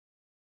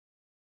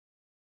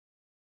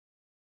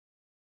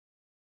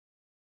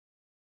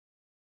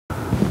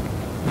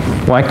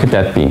Why could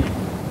that be?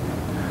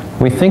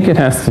 We think it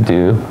has to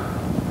do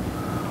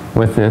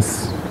with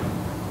this,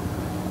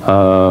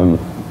 one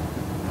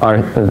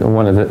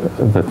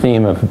of the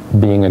theme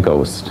of being a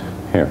ghost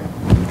here.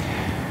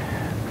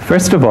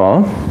 First of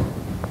all,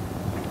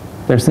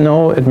 there's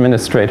no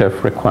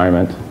administrative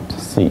requirement to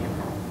see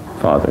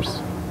fathers.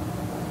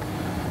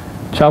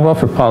 Child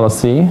welfare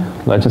policy,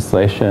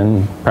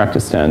 legislation,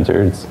 practice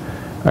standards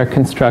are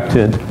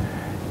constructed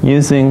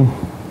using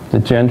the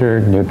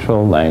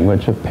gender-neutral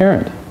language of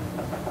parent.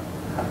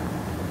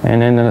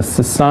 And in a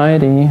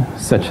society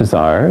such as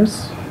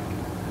ours,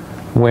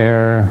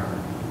 where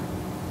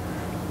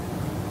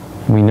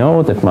we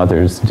know that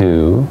mothers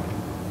do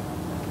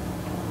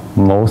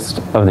most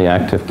of the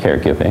active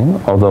caregiving,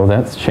 although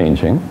that's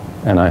changing,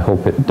 and I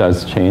hope it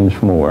does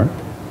change more,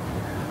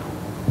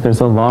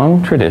 there's a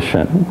long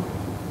tradition,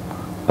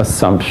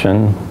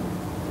 assumption,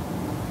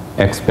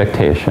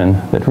 expectation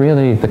that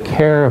really the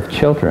care of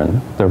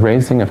children, the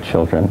raising of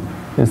children,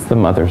 is the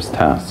mother's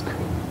task.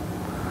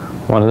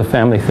 One of the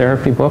family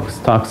therapy books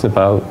talks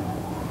about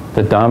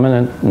the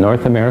dominant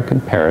North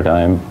American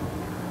paradigm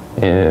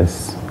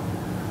is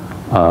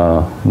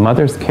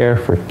mothers care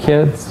for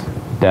kids,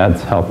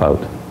 dads help out.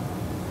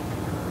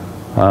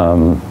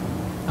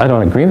 I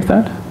don't agree with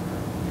that,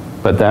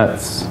 but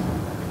that's,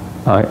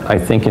 I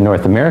think in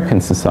North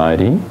American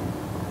society,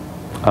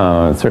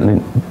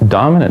 certainly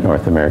dominant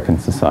North American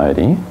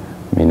society,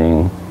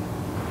 meaning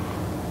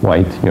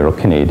white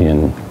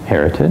Euro-Canadian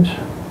heritage,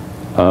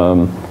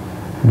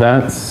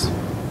 that's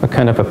a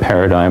kind of a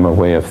paradigm or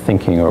way of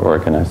thinking or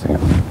organizing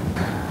it.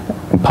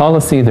 In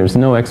policy, there's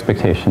no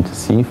expectation to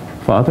see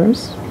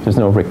fathers. There's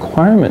no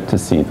requirement to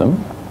see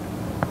them.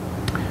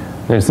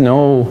 There's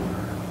no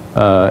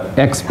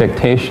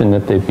expectation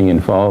that they be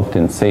involved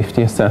in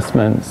safety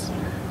assessments,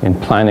 in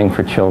planning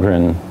for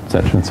children,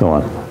 etc. and so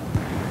on.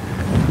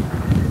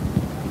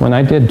 When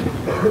I did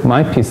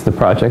my piece of the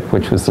project,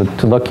 which was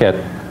to look at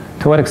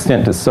to what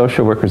extent do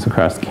social workers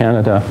across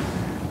Canada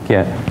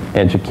get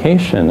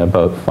education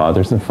about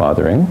fathers and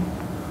fathering,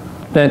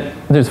 that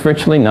there's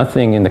virtually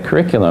nothing in the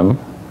curriculum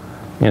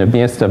in a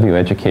BSW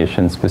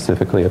education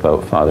specifically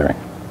about fathering.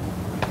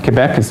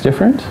 Quebec is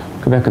different.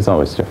 Quebec is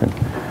always different.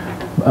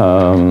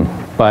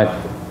 But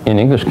in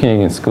English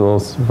Canadian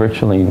schools,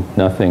 virtually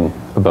nothing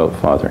about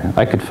fathering.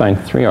 I could find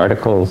 3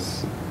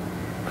 articles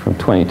from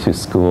 22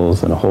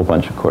 schools and a whole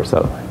bunch of course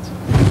outlines.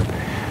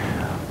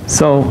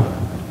 So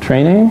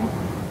training,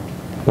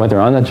 whether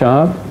on the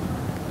job,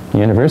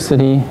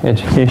 university,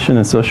 education,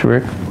 and social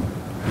work,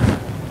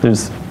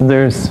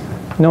 there's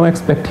no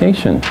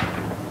expectation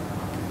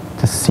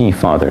to see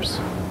fathers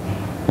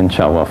in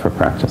child welfare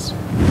practice.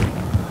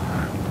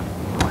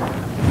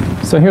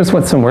 So here's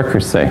what some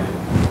workers say.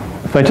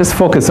 If I just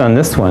focus on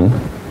this one,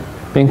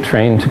 being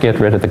trained to get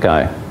rid of the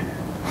guy.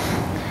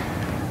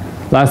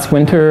 Last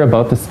winter,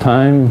 about this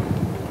time,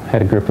 I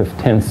had a group of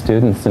 10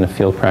 students in a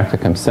field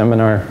practicum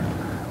seminar.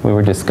 We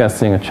were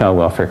discussing a child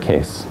welfare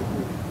case.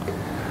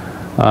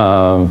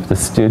 The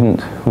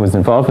student who was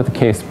involved with the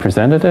case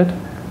presented it.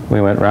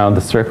 We went round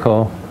the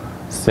circle,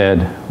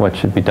 said what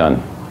should be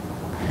done.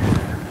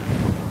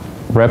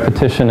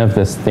 Repetition of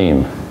this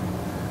theme.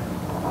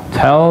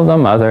 Tell the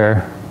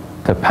mother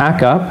to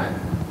pack up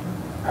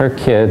her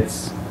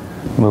kids,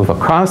 move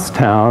across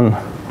town,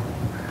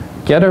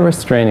 get a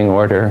restraining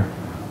order,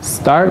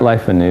 start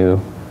life anew,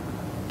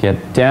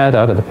 get dad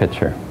out of the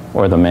picture,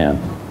 or the man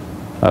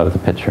out of the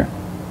picture.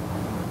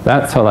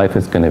 That's how life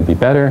is going to be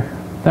better.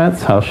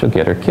 That's how she'll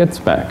get her kids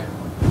back.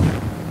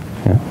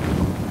 Yeah.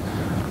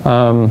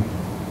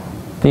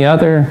 The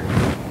other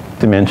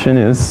dimension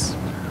is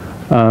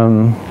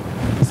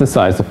the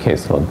size of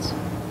caseloads.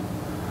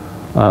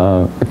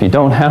 If you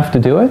don't have to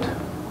do it,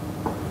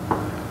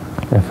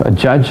 if a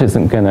judge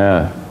isn't going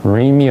to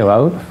ream you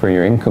out for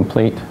your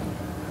incomplete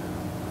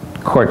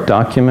court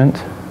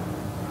document,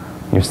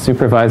 your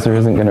supervisor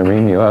isn't going to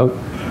ream you out,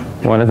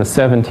 one of the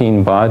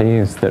 17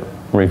 bodies that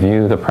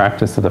review the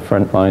practice of the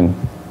frontline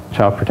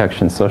child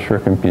protection social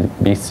work in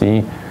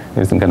BC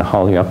isn't going to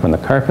haul you up on the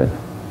carpet,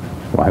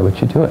 why would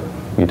you do it?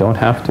 You don't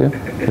have to.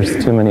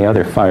 There's too many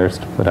other fires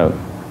to put out.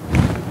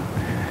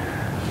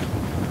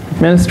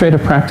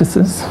 Administrative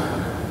practices.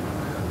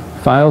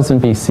 Files in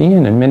BC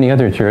and in many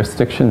other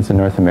jurisdictions in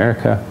North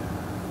America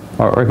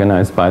are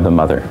organized by the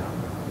mother.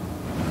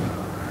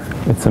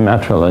 It's a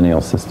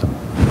matrilineal system.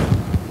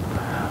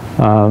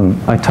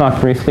 I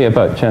talked briefly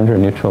about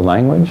gender-neutral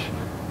language.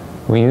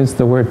 We use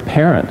the word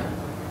parent,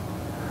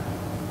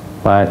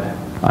 but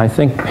I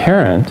think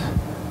parent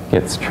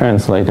gets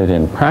translated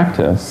in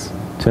practice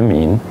to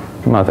mean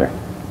mother.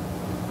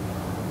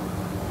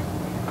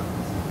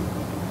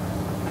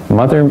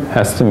 Mother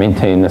has to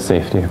maintain the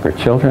safety of her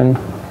children.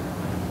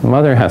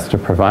 Mother has to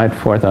provide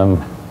for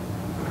them.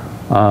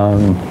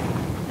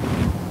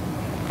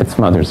 It's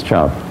mother's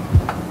job.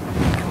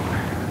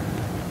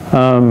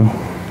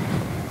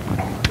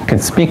 I can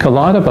speak a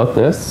lot about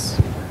this,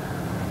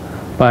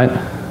 but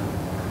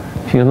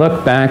if you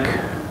look back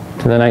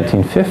to the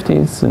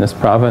 1950s in this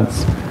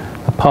province,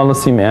 the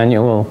policy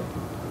manual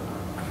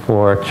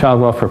for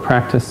child welfare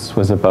practice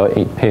was about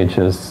 8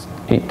 pages,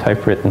 8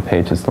 typewritten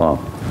pages long.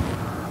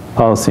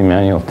 Policy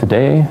manual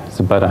today is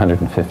about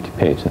 150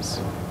 pages.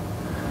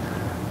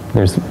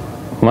 There's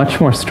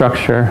much more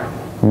structure,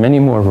 many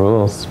more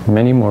rules,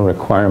 many more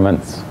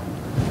requirements,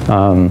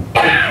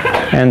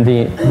 and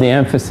the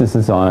emphasis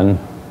is on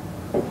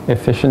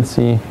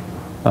efficiency,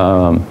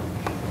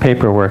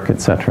 paperwork,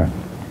 etc.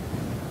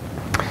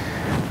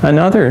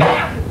 Another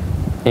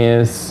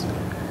is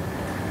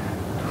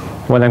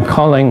what I'm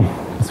calling,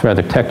 this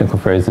rather technical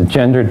phrase, a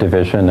gender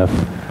division of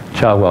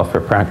child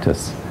welfare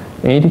practice.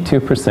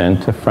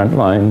 82% of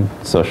frontline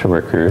social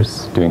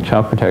workers doing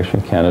child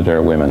protection in Canada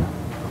are women.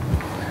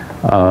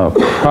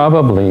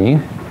 Probably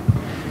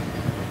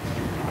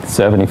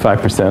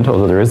 75%,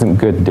 although there isn't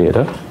good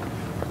data,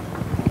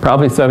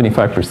 probably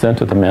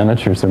 75% of the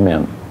managers are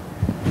men.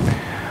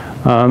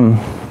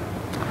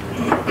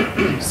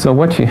 So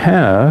what you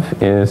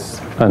have is,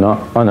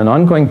 on an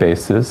ongoing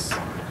basis,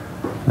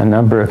 a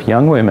number of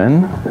young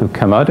women who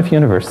come out of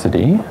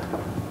university,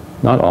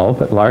 not all,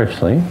 but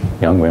largely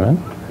young women,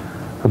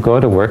 who go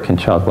to work in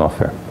child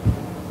welfare.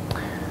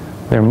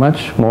 They're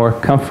much more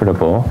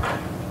comfortable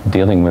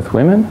dealing with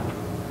women,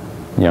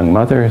 young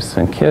mothers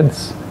and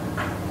kids,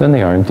 than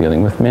they are in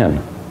dealing with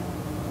men.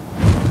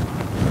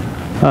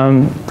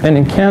 And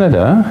in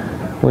Canada,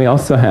 we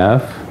also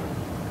have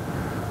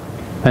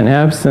an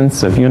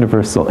absence of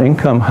universal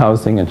income,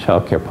 housing, and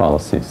childcare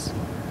policies.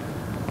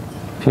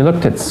 If you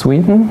looked at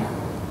Sweden,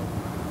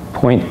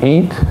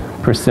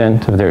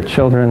 0.8% of their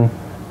children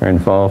are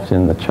involved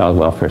in the child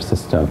welfare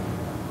system.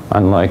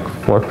 Unlike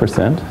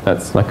 4%,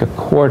 that's like a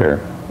quarter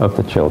of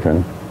the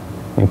children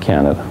in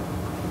Canada.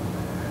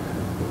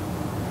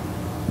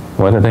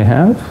 What do they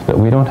have that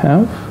we don't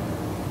have?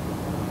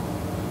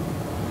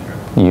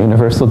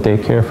 Universal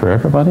daycare for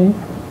everybody,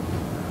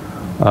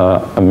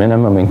 a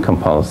minimum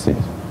income policy.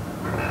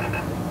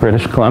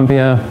 British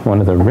Columbia, one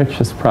of the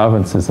richest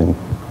provinces in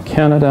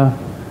Canada,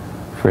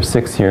 for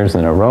 6 years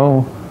in a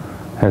row,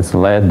 has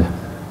led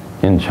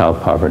in child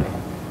poverty.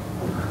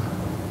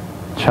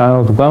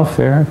 Child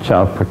welfare,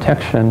 child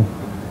protection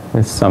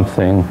is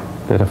something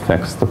that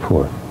affects the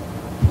poor.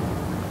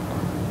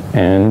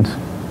 And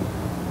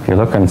if you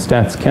look on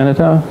Stats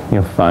Canada,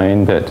 you'll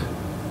find that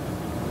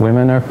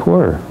women are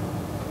poorer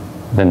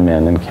than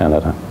men in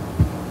Canada.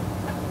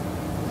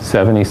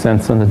 70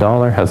 cents on the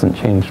dollar hasn't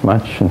changed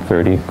much in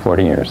 30,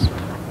 40 years.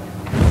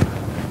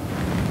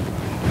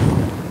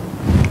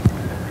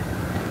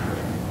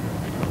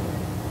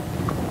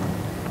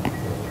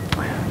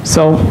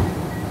 So,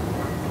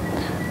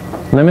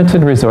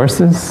 limited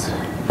resources,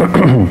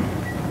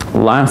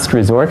 last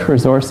resort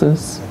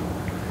resources,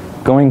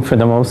 going for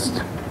the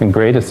most and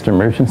greatest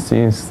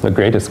emergencies, the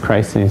greatest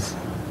crises,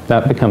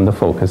 that become the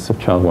focus of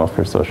child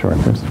welfare social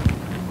workers.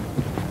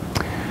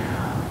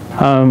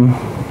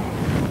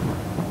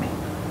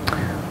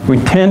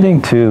 We're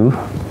tending to,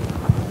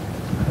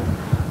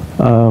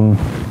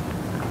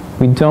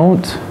 we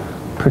don't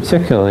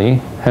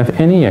particularly have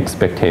any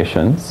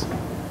expectations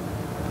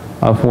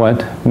of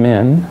what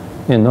men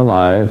in the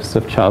lives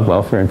of child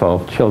welfare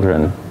involved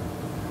children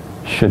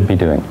should be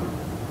doing.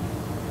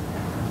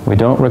 We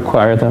don't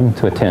require them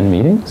to attend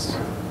meetings,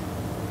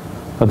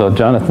 although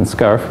Jonathan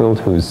Scarfield,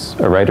 who's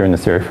a writer in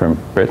this area from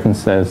Britain,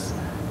 says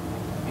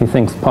he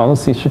thinks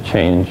policy should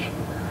change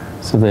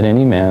so that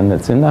any man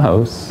that's in the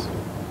house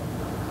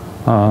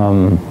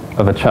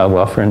of a child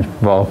welfare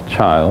involved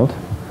child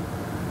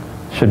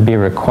should be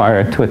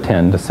required to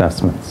attend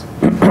assessments.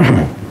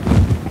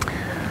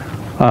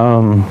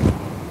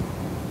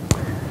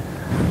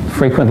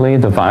 Frequently,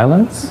 the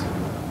violence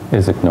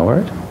is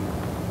ignored.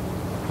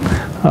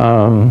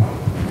 No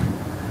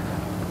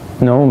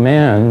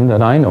man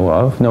that I know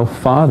of, no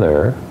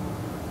father,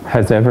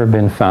 has ever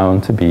been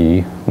found to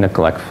be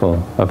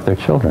neglectful of their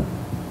children.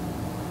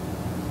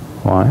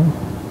 Why?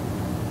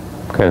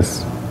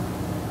 Because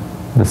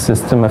the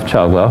system of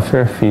child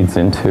welfare feeds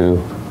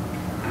into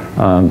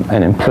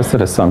an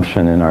implicit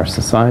assumption in our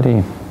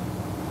society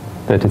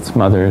that it's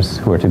mothers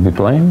who are to be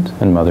blamed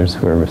and mothers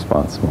who are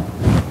responsible.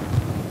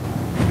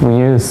 We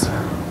use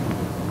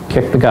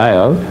kick the guy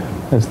out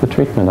as the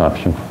treatment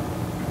option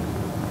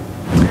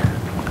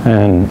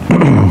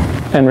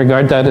and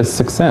regard that as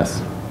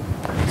success.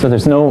 So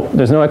there's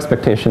no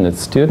expectation that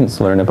students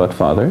learn about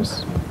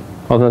fathers,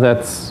 although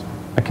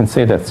I can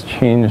say that's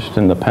changed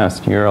in the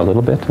past year a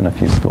little bit in a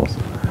few schools.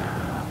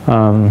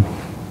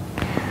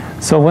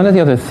 So one of the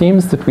other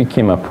themes that we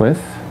came up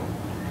with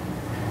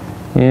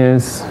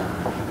is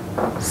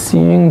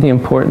seeing the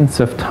importance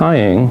of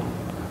tying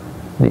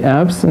the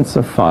absence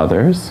of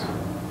fathers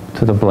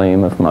to the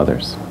blame of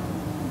mothers.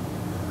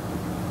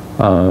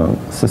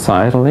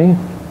 Societally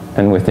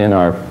and within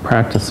our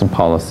practice and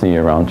policy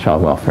around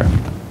child welfare.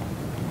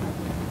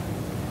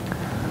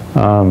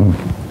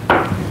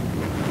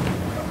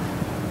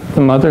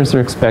 The mothers are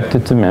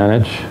expected to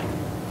manage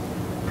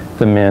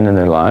the men in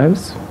their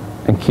lives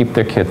and keep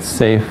their kids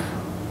safe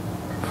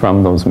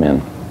from those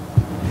men.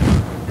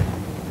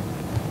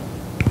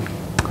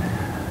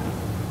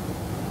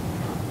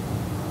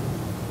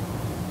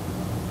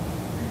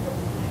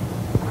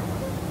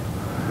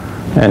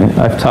 And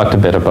I've talked a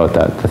bit about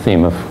that, the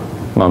theme of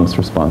mom's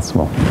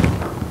responsible.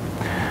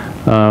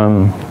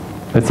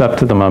 It's up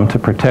to the mom to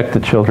protect the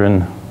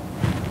children.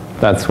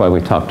 That's why we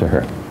talk to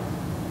her.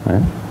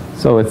 Right?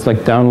 So it's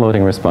like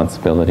downloading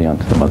responsibility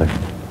onto the mother.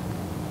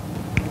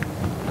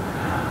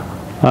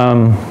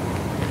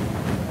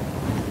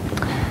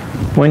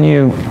 When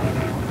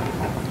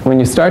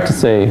you start to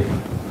say,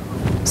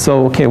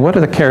 so okay, what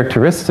are the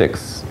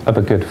characteristics of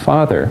a good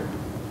father?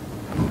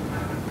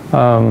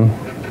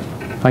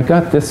 I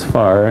got this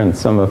far in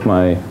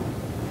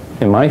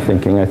in my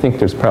thinking. I think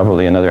there's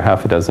probably another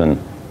half a dozen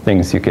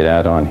things you could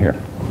add on here.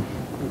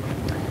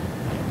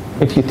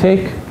 If you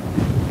take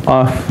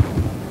off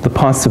the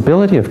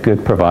possibility of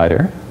good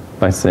provider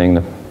by saying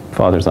the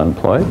father's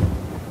unemployed,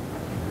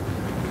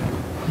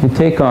 you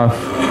take off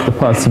the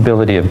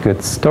possibility of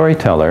good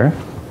storyteller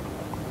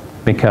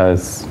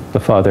because the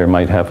father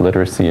might have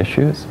literacy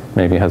issues,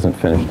 maybe hasn't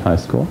finished high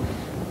school.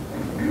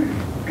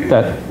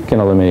 That can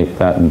eliminate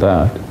that and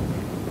that.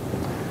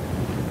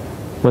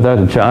 Without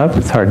a job,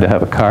 it's hard to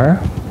have a car.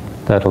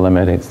 That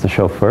eliminates the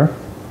chauffeur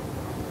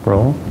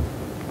role.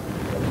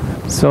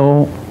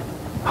 So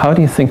how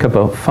do you think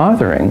about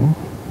fathering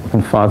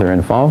and father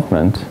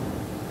involvement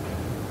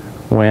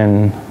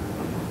when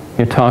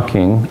you're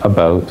talking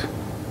about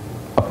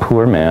a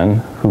poor man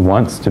who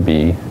wants to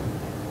be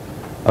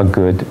a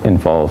good,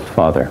 involved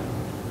father?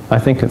 I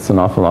think it's an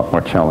awful lot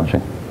more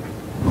challenging.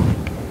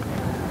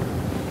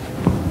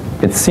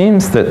 It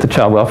seems that the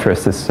child welfare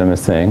system is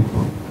saying,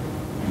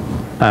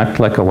 act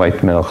like a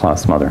white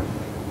middle-class mother.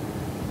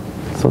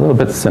 It's a little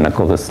bit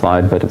cynical, this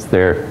slide, but it's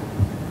there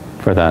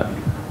for that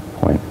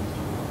point.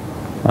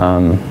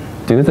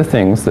 Do the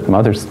things that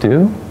mothers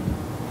do,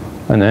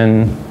 and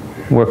then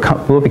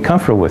we'll be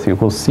comfortable with you.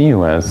 We'll see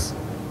you as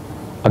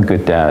a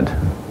good dad.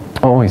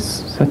 Oh, he's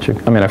such a,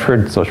 I mean, I've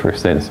heard social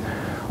workers say this.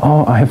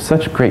 Oh, I have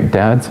such great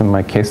dads in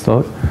my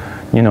caseload.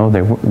 You know,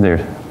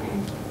 they're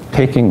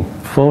taking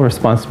full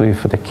responsibility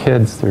for the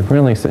kids. They're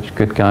really such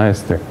good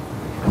guys.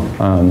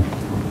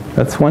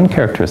 That's one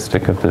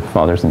characteristic of the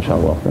fathers in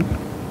child welfare.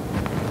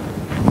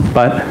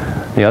 But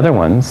the other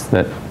ones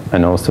that I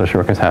know social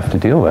workers have to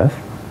deal with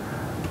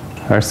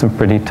are some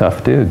pretty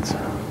tough dudes.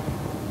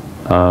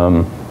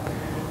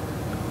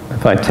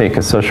 If I take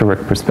a social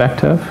work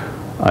perspective,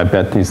 I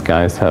bet these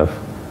guys have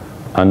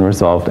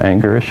unresolved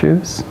anger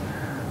issues.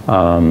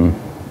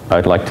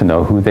 I'd like to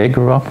know who they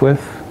grew up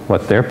with,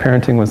 what their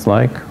parenting was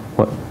like,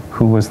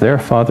 who was their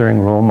fathering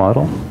role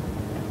model.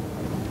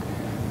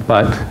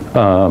 But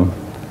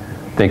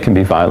they can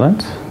be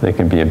violent, they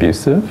can be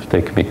abusive,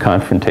 they can be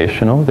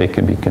confrontational, they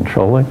can be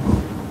controlling,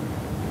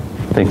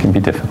 they can be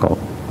difficult.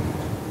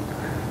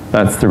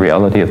 That's the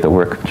reality of the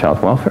work of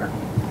child welfare.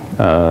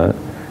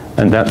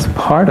 And that's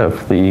part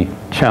of the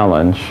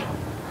challenge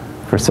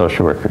for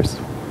social workers.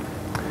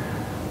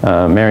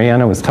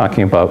 Mariana was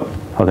talking about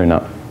how they're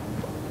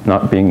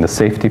not being the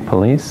safety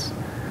police.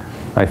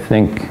 I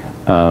think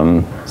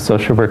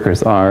social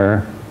workers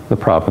are the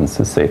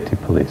province's safety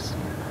police.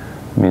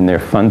 I mean, their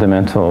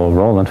fundamental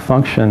role and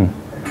function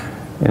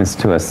is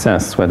to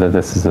assess whether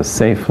this is a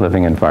safe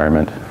living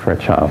environment for a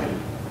child,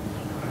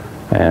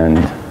 and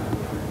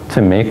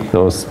to make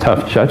those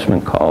tough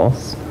judgment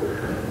calls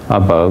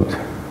about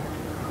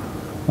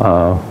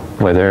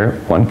whether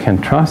one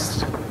can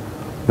trust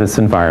this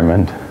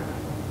environment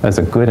as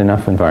a good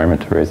enough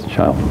environment to raise a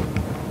child.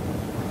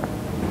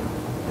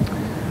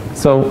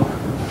 So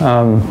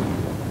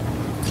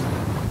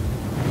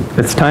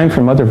it's time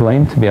for mother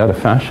blame to be out of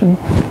fashion.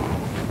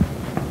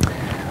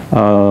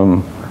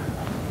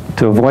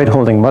 To avoid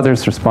holding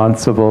mothers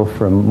responsible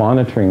for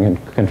monitoring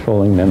and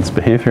controlling men's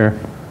behavior,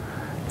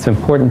 it's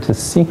important to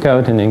seek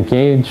out and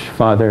engage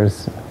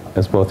fathers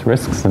as both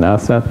risks and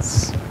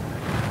assets.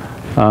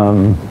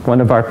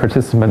 One of our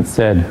participants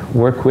said,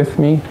 work with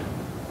me,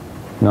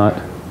 not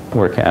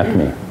work at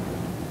me.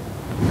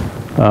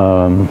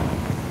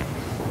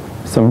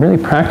 Some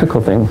really practical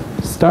things.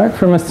 Start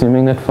from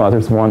assuming that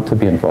fathers want to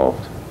be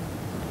involved.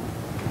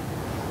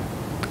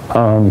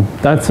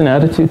 That's an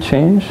attitude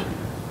change.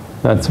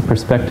 That's a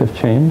perspective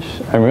change.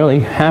 I'm really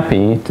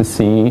happy to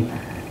see,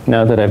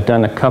 now that I've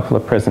done a couple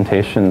of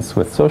presentations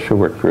with social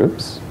work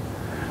groups,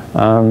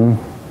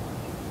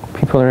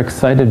 people are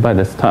excited by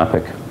this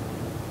topic.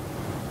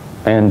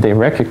 And they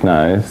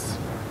recognize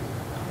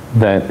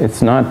that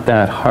it's not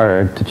that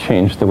hard to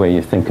change the way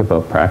you think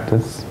about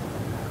practice.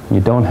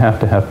 You don't have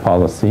to have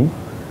policy.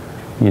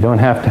 You don't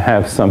have to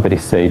have somebody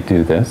say,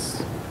 do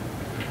this.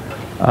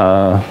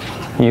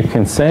 You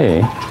can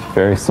say,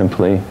 very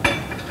simply,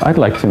 I'd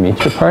like to meet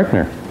your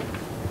partner.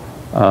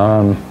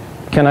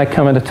 Can I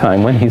come at a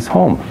time when he's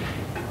home?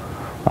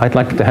 I'd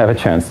like to have a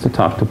chance to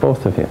talk to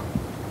both of you.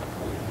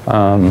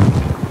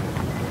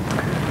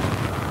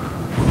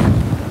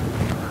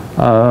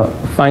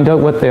 Find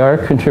out what they are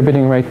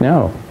contributing right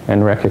now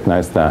and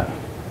recognize that.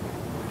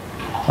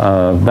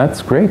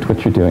 That's great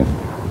what you're doing.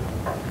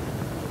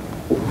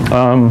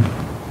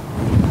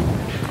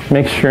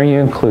 Make sure you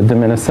include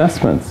them in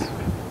assessments.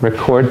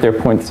 Record their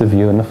points of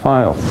view in the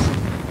files.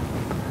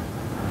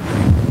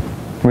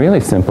 really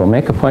simple.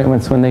 Make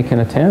appointments when they can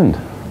attend.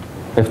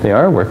 If they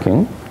are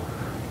working,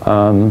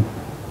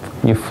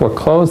 you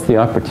foreclose the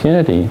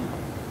opportunity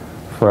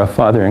for a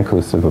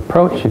father-inclusive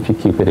approach if you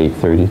keep it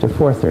 8:30 to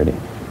 4:30.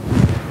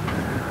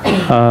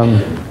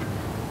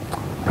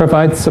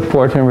 Provide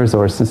support and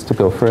resources to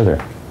go further.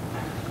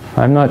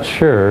 I'm not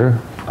sure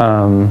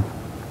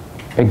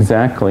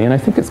exactly, and I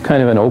think it's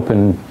kind of an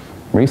open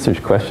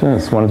research question.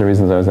 It's one of the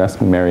reasons I was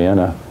asking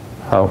Mariana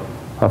how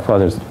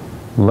fathers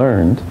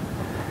learned,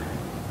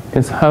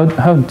 is how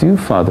do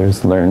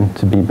fathers learn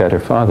to be better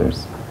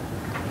fathers?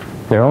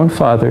 Their own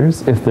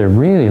fathers, if they're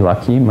really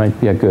lucky, might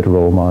be a good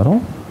role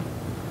model,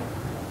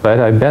 but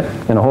I bet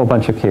in a whole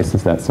bunch of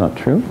cases that's not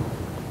true.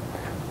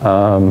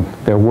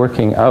 They're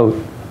working out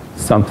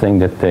something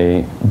that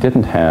they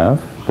didn't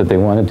have, that they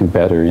want to do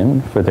better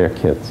in for their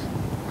kids.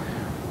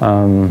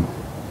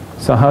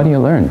 So how do you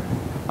learn?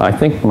 I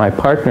think my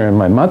partner and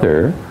my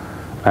mother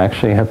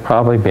actually have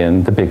probably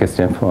been the biggest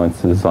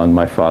influences on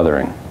my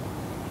fathering.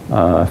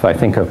 If I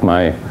think of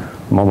my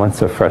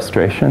moments of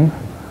frustration,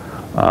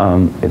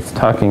 it's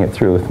talking it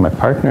through with my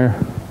partner,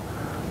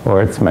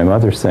 or it's my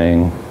mother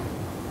saying,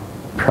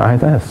 try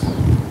this.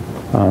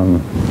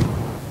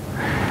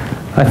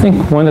 I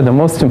think one of the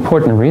most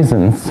important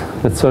reasons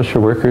that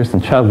social workers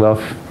and child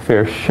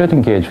welfare should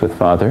engage with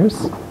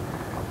fathers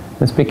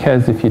is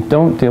because if you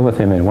don't deal with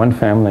him in one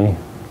family,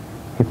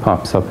 he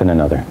pops up in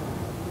another.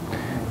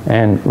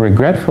 And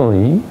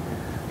regretfully,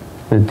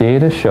 the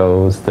data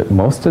shows that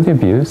most of the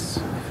abuse,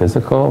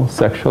 physical,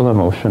 sexual,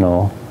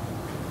 emotional,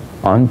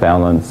 on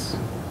balance,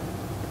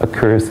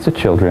 occurs to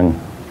children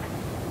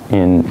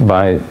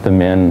by the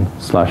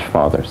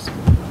men/fathers.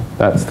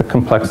 That's the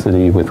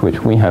complexity with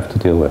which we have to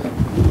deal with.